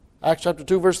 Acts chapter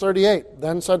 2, verse 38.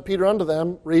 Then said Peter unto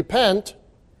them, Repent,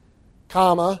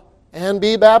 and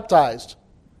be baptized.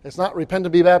 It's not repent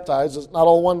and be baptized. It's not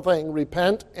all one thing.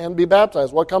 Repent and be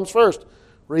baptized. What comes first?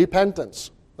 Repentance.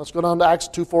 Let's go down to Acts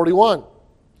 2:41.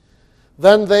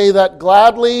 Then they that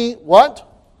gladly, what?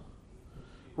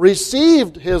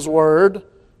 Received his word,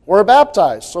 were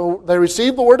baptized. So they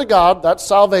received the word of God, that's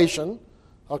salvation.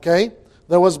 Okay?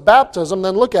 There was baptism,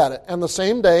 then look at it. And the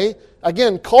same day,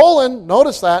 again, colon,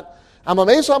 notice that. I'm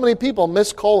amazed how many people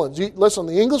miss colons. Listen,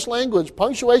 the English language,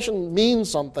 punctuation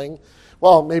means something.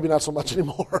 Well, maybe not so much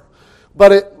anymore.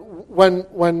 But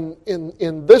when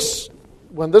this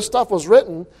stuff was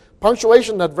written,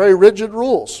 punctuation had very rigid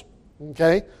rules.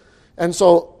 Okay? And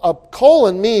so a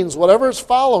colon means whatever is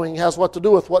following has what to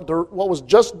do with what was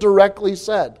just directly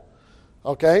said.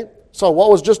 Okay? So what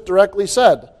was just directly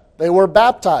said? They were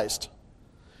baptized.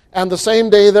 And the same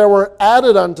day there were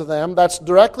added unto them, that's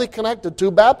directly connected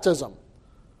to baptism.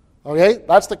 Okay?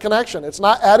 That's the connection. It's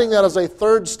not adding that as a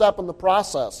third step in the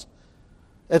process.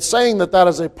 It's saying that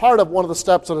is a part of one of the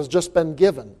steps that has just been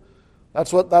given.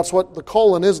 That's what the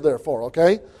colon is there for,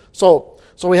 okay? So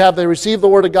we have they received the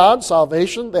word of God,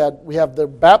 salvation. They're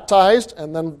baptized,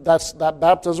 and then that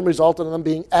baptism resulted in them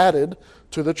being added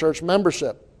to the church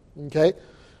membership. Okay,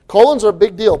 colons are a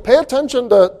big deal. Pay attention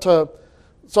to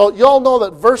so you all know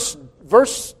that verse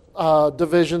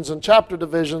divisions and chapter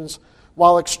divisions,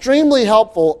 while extremely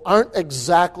helpful, aren't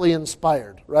exactly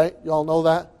inspired. Right? You all know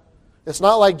that. It's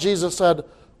not like Jesus said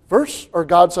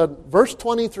God said verse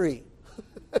 23,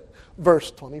 verse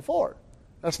 24.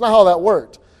 That's not how that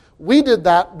worked. We did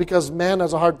that because man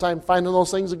has a hard time finding those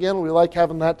things again. We like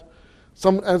having that.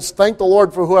 And thank the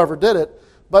Lord for whoever did it.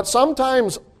 But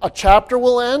sometimes a chapter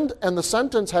will end and the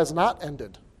sentence has not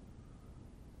ended.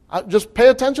 Just pay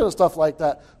attention to stuff like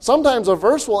that. Sometimes a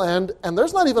verse will end and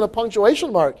there's not even a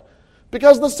punctuation mark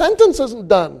because the sentence isn't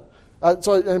done.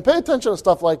 And pay attention to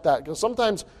stuff like that, because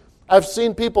sometimes I've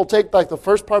seen people take like the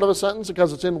first part of a sentence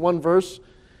because it's in one verse,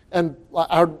 and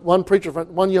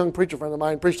one young preacher friend of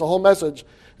mine preached a whole message,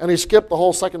 and he skipped the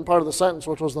whole second part of the sentence,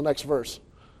 which was the next verse.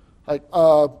 Like,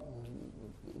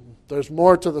 there's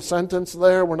more to the sentence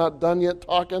there. We're not done yet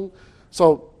talking.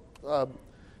 So,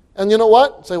 and you know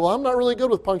what? Say, well, I'm not really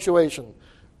good with punctuation.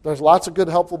 There's lots of good,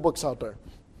 helpful books out there.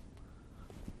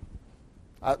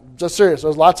 Just serious.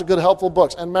 There's lots of good, helpful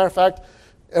books. And matter of fact,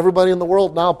 everybody in the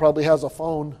world now probably has a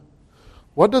phone.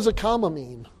 What does a comma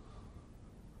mean?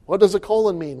 What does a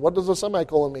colon mean? What does a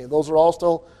semicolon mean? Those are all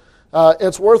still,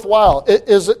 it's worthwhile.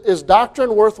 Is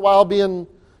doctrine worthwhile being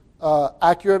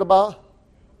accurate about?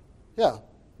 Yeah.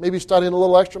 Maybe studying a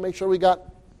little extra, make sure we got,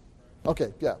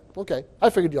 okay, yeah, okay. I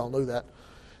figured you all knew that.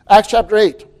 Acts chapter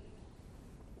 8.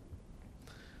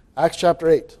 Acts chapter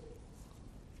 8.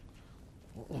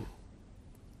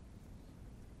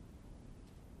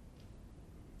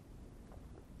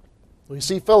 We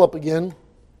see Philip again.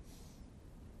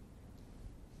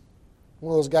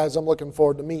 One of those guys I'm looking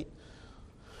forward to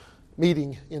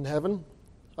meeting in heaven.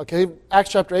 Okay, Acts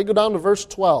chapter 8, go down to verse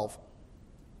 12.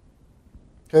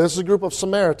 Okay, this is a group of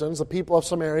Samaritans, the people of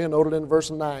Samaria, noted in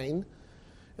verse 9.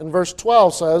 And verse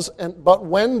 12 says, But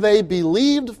when they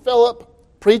believed Philip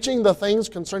preaching the things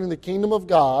concerning the kingdom of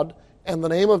God and the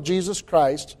name of Jesus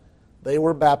Christ, they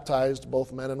were baptized,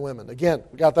 both men and women. Again,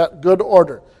 we got that good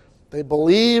order. They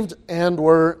believed and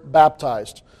were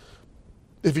baptized.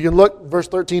 If you can look, verse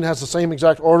 13 has the same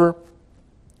exact order.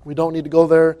 We don't need to go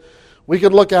there. We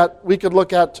could look at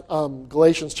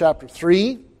Galatians chapter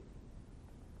 3.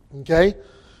 Okay?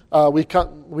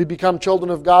 We become children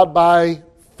of God by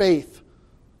faith,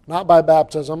 not by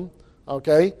baptism.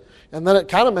 Okay? And then it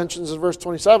kind of mentions in verse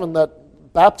 27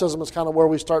 that baptism is kind of where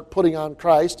we start putting on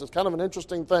Christ. It's kind of an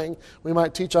interesting thing. We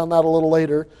might teach on that a little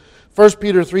later. 1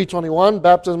 Peter 3:21,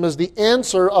 baptism is the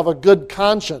answer of a good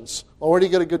conscience. Well, where do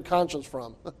you get a good conscience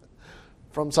from?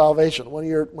 From salvation. When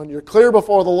you're clear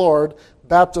before the Lord,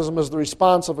 baptism is the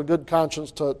response of a good conscience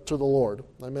to the Lord.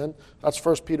 Amen? That's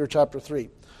 1 Peter chapter 3.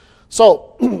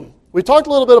 So, we talked a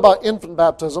little bit about infant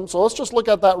baptism, so let's just look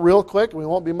at that real quick. We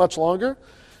won't be much longer.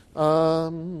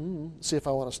 See if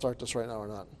I want to start this right now or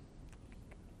not.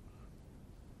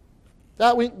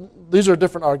 These are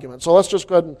different arguments, so let's just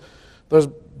go ahead and there's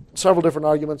several different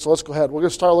arguments, so let's go ahead. We're going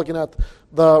to start looking at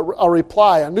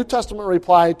a New Testament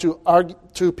reply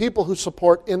to people who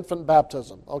support infant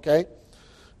baptism, okay?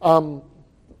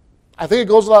 I think it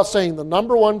goes without saying, the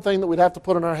number one thing that we'd have to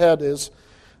put in our head is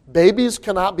babies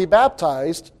cannot be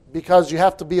baptized because you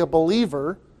have to be a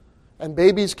believer, and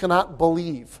babies cannot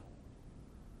believe.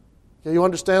 Okay, you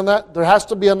understand that? There has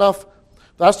to be enough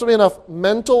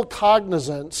mental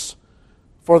cognizance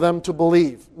for them to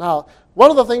believe. Now, one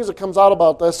of the things that comes out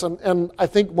about this, and I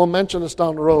think we'll mention this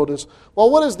down the road, is, well,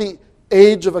 what is the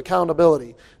age of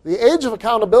accountability? The age of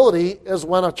accountability is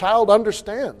when a child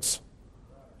understands.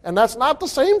 And that's not the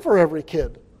same for every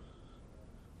kid.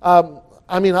 I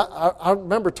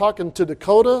remember talking to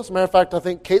Dakota. As a matter of fact, I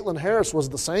think Caitlin Harris was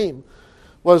the same.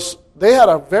 They had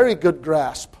a very good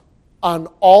grasp on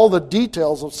all the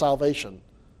details of salvation.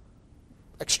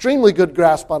 Extremely good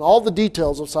grasp on all the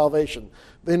details of salvation.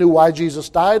 They knew why Jesus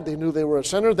died. They knew they were a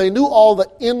sinner. They knew all the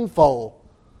info.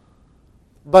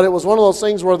 But it was one of those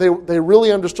things where they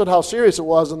really understood how serious it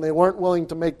was, and they weren't willing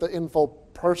to make the info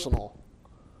personal.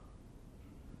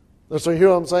 So you hear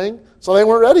what I'm saying? So they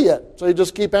weren't ready yet. So you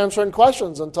just keep answering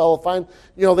questions until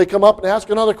they come up and ask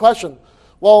another question.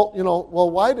 Well,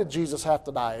 why did Jesus have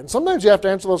to die? And sometimes you have to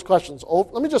answer those questions. Oh,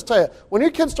 let me just tell you, when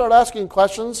your kids start asking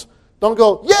questions, don't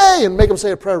go, yay, and make them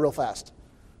say a prayer real fast.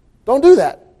 Don't do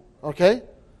that, okay?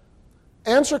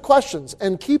 Answer questions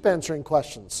and keep answering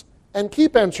questions. And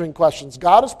keep answering questions.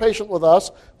 God is patient with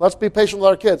us. Let's be patient with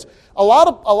our kids. A lot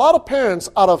of parents,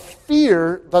 out of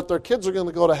fear that their kids are going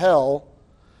to go to hell,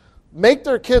 make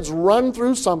their kids run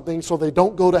through something so they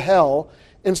don't go to hell,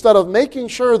 instead of making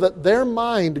sure that their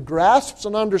mind grasps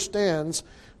and understands,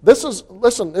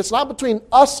 it's not between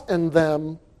us and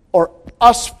them, or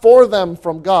us for them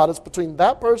from God. It's between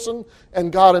that person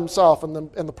and God himself and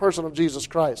the person of Jesus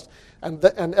Christ. And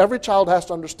every child has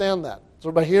to understand that. Is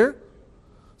everybody here?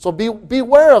 So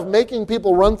beware of making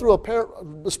people run through a prayer,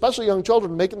 especially young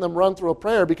children, making them run through a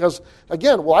prayer because,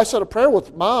 again, I said a prayer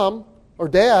with mom or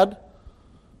dad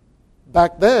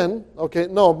back then. Okay,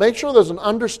 no, make sure there's an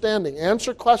understanding.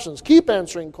 Answer questions. Keep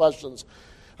answering questions.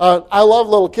 I love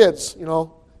little kids,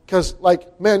 Because,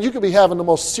 man, you could be having the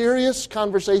most serious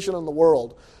conversation in the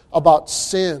world about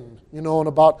sin, and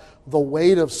about the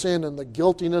weight of sin and the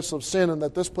guiltiness of sin, and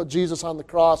that this put Jesus on the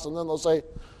cross, and then they'll say,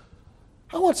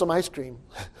 I want some ice cream.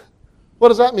 What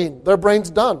does that mean? Their brain's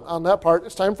done on that part.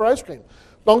 It's time for ice cream.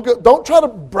 Don't try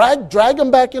to drag them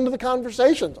back into the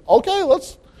conversations. Okay,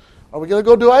 are we going to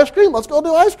go do ice cream? Let's go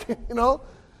do ice cream,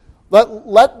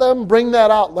 Let them bring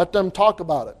that out. Let them talk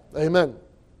about it. Amen.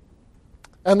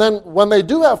 And then when they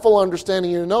do have full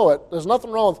understanding, there's nothing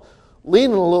wrong with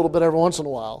leaning a little bit every once in a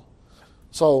while.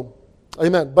 So,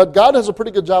 amen. But God has a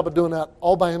pretty good job of doing that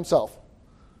all by himself.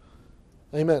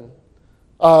 Amen.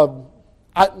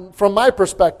 From my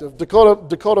perspective,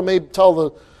 Dakota may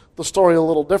tell the story a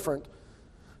little different,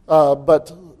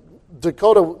 but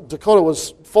Dakota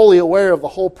was fully aware of the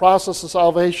whole process of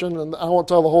salvation, and I won't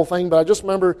tell the whole thing, but I just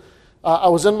remember I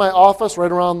was in my office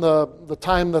right around the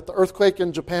time that the earthquake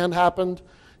in Japan happened,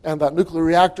 and that nuclear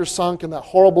reactor sunk, and that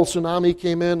horrible tsunami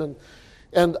came in,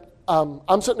 and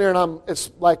I'm sitting there, and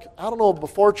it's like, I don't know,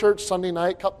 before church, Sunday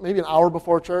night, maybe an hour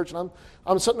before church, and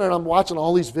I'm sitting there and I'm watching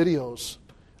all these videos.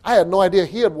 I had no idea.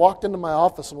 He had walked into my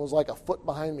office and was like a foot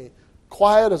behind me,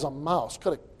 quiet as a mouse.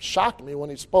 Could have shocked me when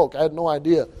he spoke. I had no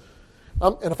idea.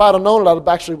 And if I'd have known it,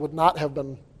 I would not have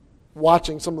been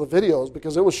watching some of the videos,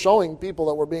 because it was showing people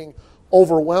that were being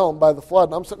overwhelmed by the flood.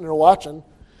 And I'm sitting there watching,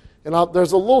 and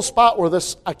there's a little spot where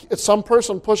it's some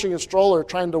person pushing a stroller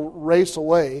trying to race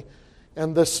away,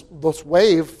 and this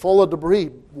wave full of debris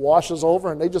washes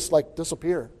over, and they just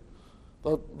disappear.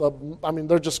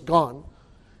 They're just gone.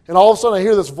 And all of a sudden I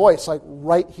hear this voice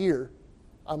right here.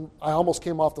 I almost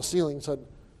came off the ceiling and said,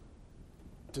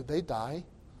 did they die?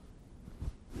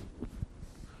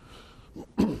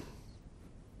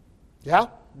 Yeah,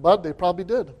 but they probably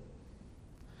did.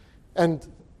 And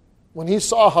when he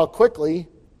saw how quickly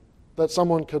that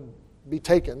someone could be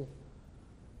taken,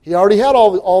 he already had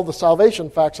all the salvation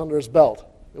facts under his belt.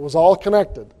 It was all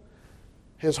connected.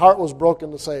 His heart was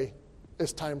broken to say,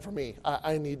 it's time for me.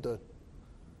 I need to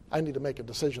make a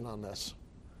decision on this.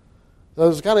 That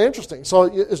was kind of interesting. So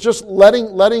it's just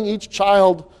letting each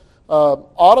child.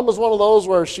 Autumn is one of those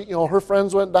where she, her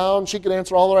friends went down. She could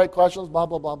answer all the right questions. Blah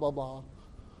blah blah blah blah.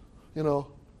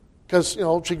 Because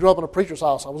she grew up in a preacher's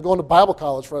house. I was going to Bible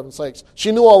college, for heaven's sakes.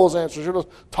 She knew all those answers. She was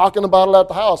talking about it at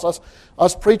the house.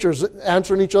 Us preachers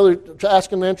answering each other,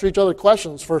 asking to answer each other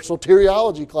questions for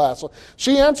soteriology class. So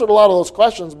she answered a lot of those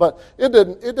questions, but it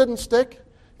didn't stick.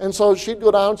 And so she'd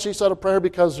go down, she said a prayer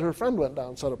because her friend went down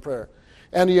and said a prayer.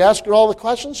 And you ask her all the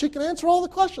questions, she can answer all the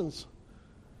questions.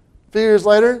 A few years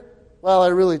later, well, I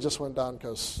really just went down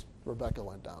because Rebecca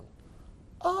went down.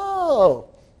 Oh,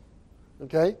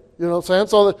 okay. You know what I'm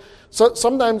saying? So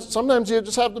sometimes you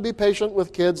just have to be patient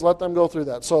with kids, let them go through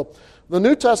that. So the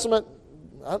New Testament,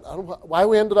 I don't know why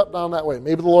we ended up down that way.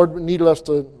 Maybe the Lord needed us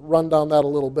to run down that a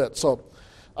little bit. So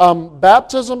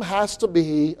baptism has to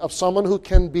be of someone who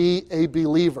can be a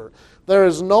believer. There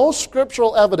is no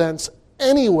scriptural evidence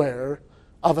anywhere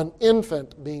of an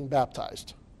infant being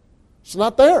baptized. It's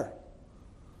not there.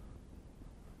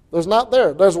 There's not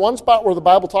there. There's one spot where the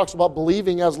Bible talks about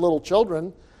believing as little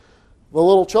children. The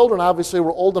little children obviously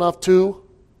were old enough to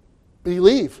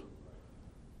believe.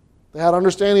 They had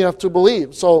understanding enough to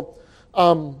believe. So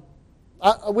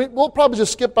we'll probably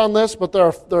just skip on this, but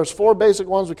there's four basic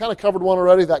ones. We kind of covered one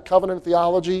already, that covenant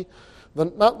theology.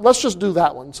 Let's just do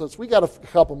that one since we got a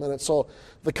couple minutes. So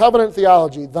the covenant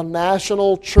theology, the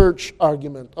national church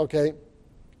argument, okay?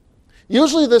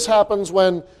 Usually this happens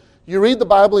when you read the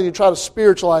Bible and you try to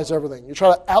spiritualize everything. You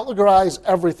try to allegorize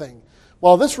everything.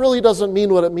 Well, this really doesn't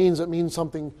mean what it means. It means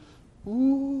something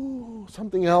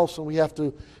else, and we have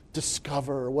to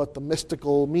discover what the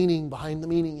mystical meaning behind the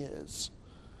meaning is.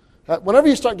 Whenever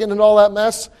you start getting into all that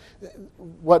mess,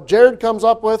 what Jared comes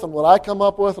up with and what I come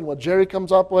up with and what Jerry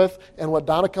comes up with and what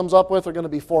Donna comes up with are going to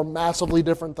be four massively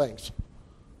different things.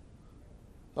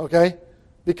 Okay?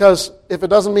 Because if it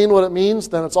doesn't mean what it means,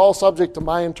 then it's all subject to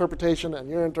my interpretation and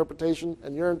your interpretation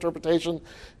and your interpretation.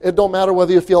 It don't matter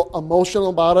whether you feel emotional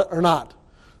about it or not.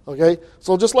 Okay?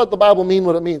 So just let the Bible mean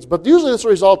what it means. But usually it's a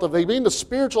result of they begin to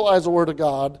spiritualize the Word of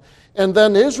God, and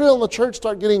then Israel and the church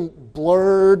start getting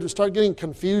blurred, start getting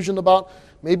confusion about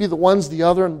maybe the one's the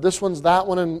other and this one's that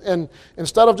one. And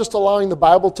instead of just allowing the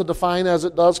Bible to define as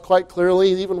it does quite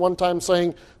clearly, even one time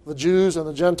saying the Jews and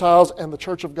the Gentiles and the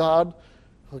church of God,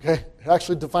 okay, it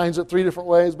actually defines it three different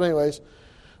ways. But anyways,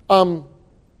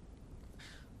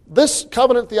 this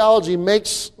covenant theology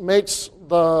makes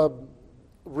the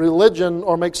religion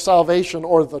or makes salvation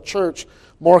or the church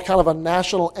more kind of a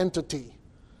national entity,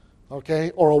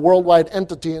 okay, or a worldwide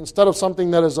entity instead of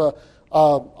something that is a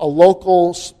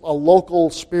local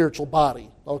spiritual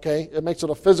body. okay? It makes it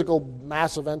a physical,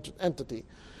 massive entity.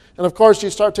 And of course, you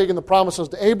start taking the promises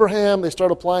to Abraham, they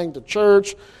start applying to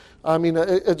church. I mean,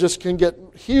 it just can get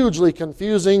hugely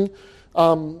confusing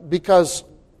because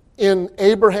in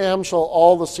Abraham shall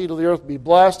all the seed of the earth be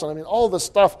blessed. And I mean, all this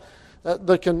stuff,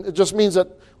 it just means that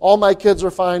all my kids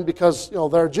are fine because,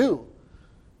 they're a Jew.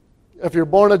 If you're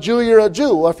born a Jew, you're a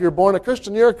Jew. If you're born a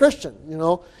Christian, you're a Christian,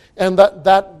 And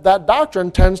that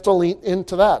doctrine tends to lean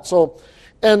into that.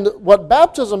 And what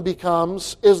baptism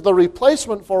becomes is the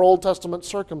replacement for Old Testament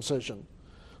circumcision.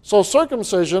 So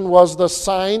circumcision was the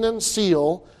sign and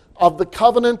seal of the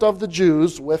covenant of the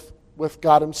Jews with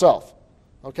God himself.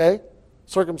 Okay?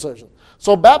 Circumcision.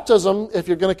 So baptism, if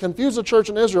you're going to confuse the church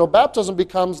in Israel, baptism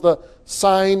becomes the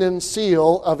sign and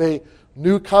seal of a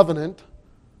new covenant.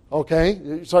 Okay?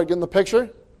 You start getting the picture?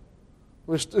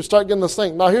 We start getting this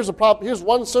thing. Now here's a problem. Here's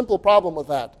one simple problem with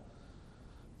that.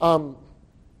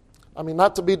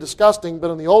 Not to be disgusting,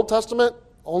 but in the Old Testament,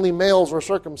 only males were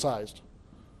circumcised.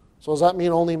 So does that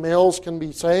mean only males can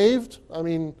be saved? I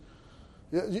mean,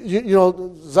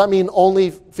 does that mean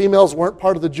only females weren't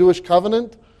part of the Jewish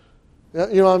covenant?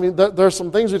 There's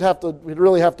some things we'd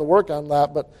really have to work on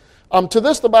that. But to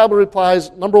this, the Bible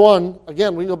replies, number one,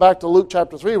 again, we go back to Luke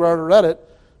chapter 3, we already read it,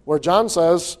 where John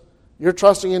says, you're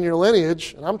trusting in your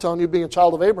lineage, and I'm telling you, being a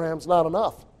child of Abraham is not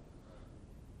enough.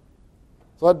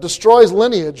 So that destroys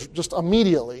lineage just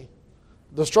immediately.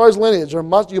 Destroys lineage.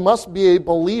 You must be a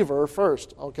believer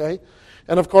first, okay?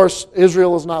 And of course,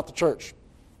 Israel is not the church.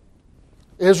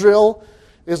 Israel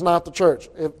is not the church.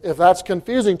 If that's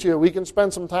confusing to you, we can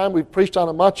spend some time. We've preached on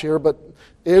it much here, but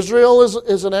Israel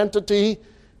is an entity,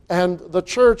 and the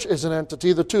church is an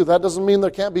entity, the two. That doesn't mean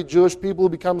there can't be Jewish people who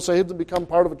become saved and become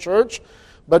part of a church,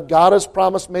 but God has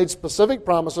made specific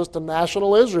promises to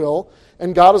national Israel,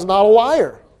 and God is not a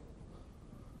liar.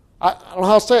 I don't know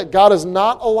how to say it. God is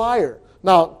not a liar.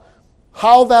 Now,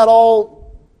 how that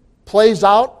all plays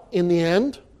out in the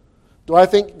end, do I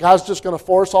think God's just going to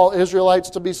force all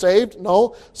Israelites to be saved?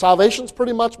 No. Salvation's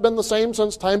pretty much been the same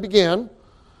since time began.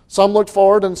 Some looked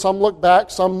forward and some looked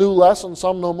back. Some knew less and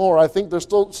some know more. I think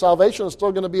salvation is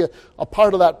still going to be a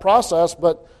part of that process,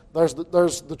 but there's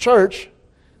the church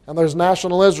and there's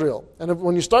national Israel. And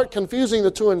when you start confusing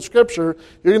the two in Scripture,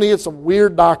 you're going to get some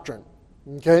weird doctrine.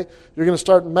 Okay? You're going to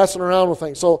start messing around with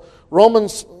things. So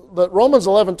Romans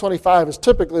 11:25 is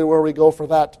typically where we go for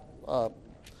that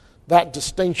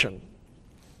distinction.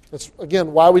 It's,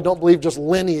 again, why we don't believe just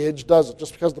lineage does it,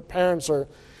 just because the parents are...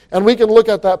 And we can look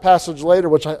at that passage later,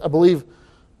 which I believe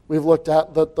we've looked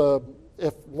at, that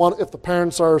if the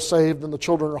parents are saved, then the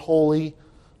children are holy.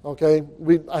 Okay?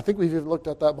 I think we've even looked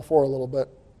at that before a little bit.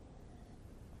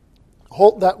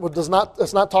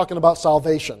 It's not talking about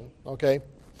salvation. Okay?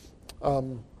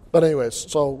 But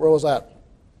anyways, so where was that?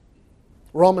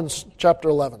 Romans chapter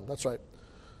 11, that's right.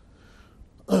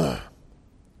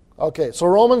 Okay, so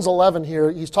Romans 11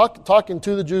 here, he's talking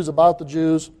to the Jews about the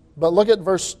Jews, but look at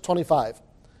verse 25.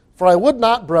 For I would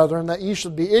not, brethren, that ye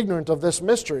should be ignorant of this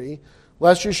mystery,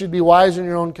 lest you should be wise in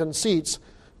your own conceits,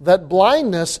 that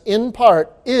blindness in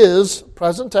part is,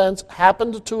 present tense,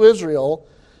 happened to Israel,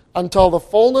 until the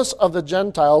fullness of the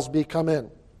Gentiles be come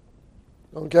in.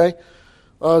 Okay?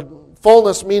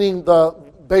 Fullness meaning we're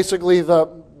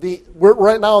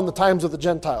right now in the times of the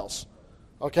Gentiles.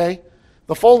 Okay?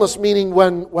 The fullness meaning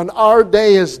when our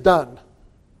day is done.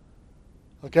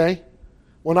 Okay?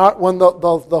 When the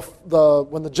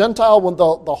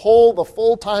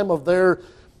full time of their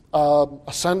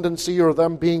ascendancy, or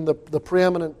them being the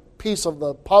preeminent piece of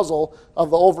the puzzle,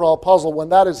 of the overall puzzle, when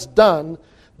that is done,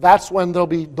 that's when there'll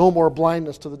be no more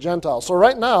blindness to the Gentiles. So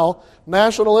right now,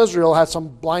 national Israel has some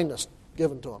blindness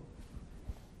given to them.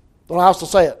 Don't know how else to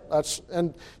say it.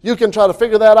 And you can try to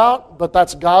figure that out, but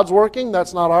that's God's working.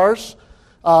 That's not ours.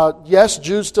 Yes,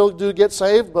 Jews still do get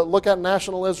saved, but look at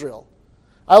national Israel.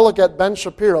 I look at Ben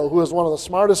Shapiro, who is one of the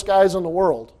smartest guys in the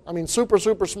world. I mean, super,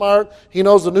 super smart. He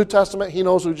knows the New Testament. He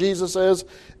knows who Jesus is,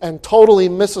 and totally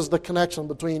misses the connection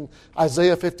between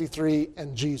Isaiah 53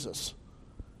 and Jesus.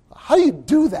 How do you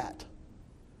do that?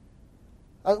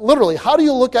 Literally, how do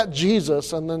you look at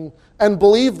Jesus and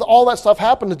believe all that stuff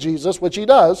happened to Jesus, which he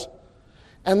does,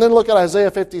 and then look at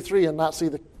Isaiah 53 and not see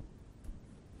the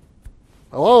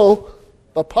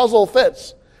puzzle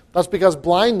fits? That's because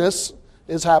blindness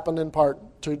is happened in part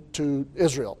to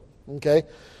Israel. Okay?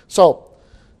 So,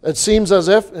 it seems as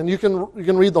if, and you can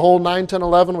read the whole 9, 10,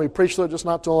 11, we preached through it just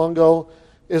not too long ago,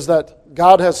 is that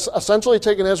God has essentially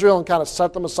taken Israel and kind of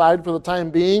set them aside for the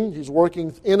time being. He's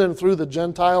working in and through the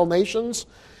Gentile nations.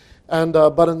 And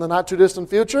but in the not too distant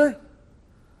future,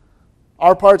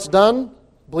 our part's done.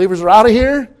 Believers are out of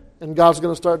here. and God's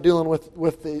going to start dealing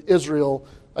with the Israel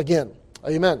again.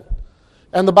 Amen.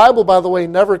 And the Bible, by the way,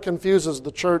 never confuses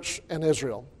the church and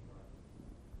Israel.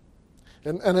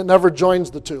 And it never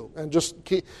joins the two. And just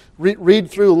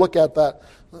read through, look at that.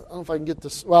 I don't know if I can get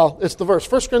this. Well, it's the verse.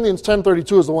 1 Corinthians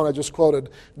 10:32 is the one I just quoted.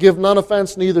 Give none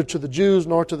offense neither to the Jews,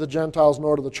 nor to the Gentiles,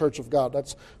 nor to the church of God.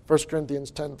 That's 1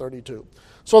 Corinthians 10:32.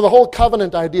 So the whole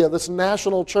covenant idea, this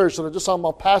national church that it just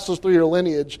somehow passes through your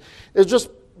lineage, is just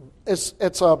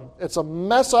it's a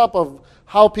mess up of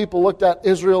how people looked at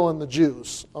Israel and the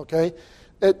Jews. Okay?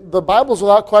 The Bible's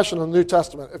without question in the New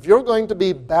Testament. If you're going to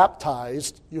be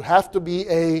baptized, you have to be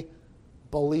a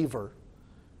believer.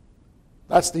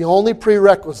 That's the only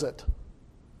prerequisite.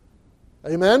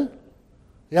 Amen?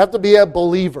 You have to be a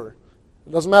believer.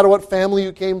 It doesn't matter what family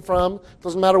you came from. It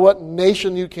doesn't matter what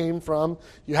nation you came from.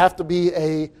 You have to be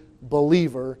a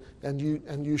believer, and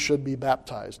you should be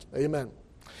baptized. Amen.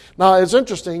 Now, it's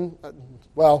interesting.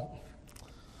 We'll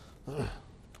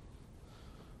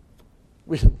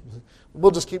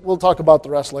talk about the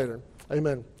rest later.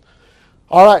 Amen.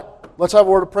 All right, let's have a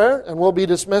word of prayer, and we'll be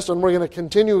dismissed, and we're going to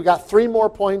continue. We've got 3 more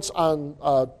points on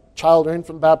child or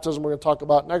infant baptism we're going to talk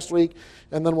about next week,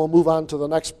 and then we'll move on to the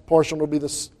next portion, will be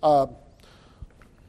this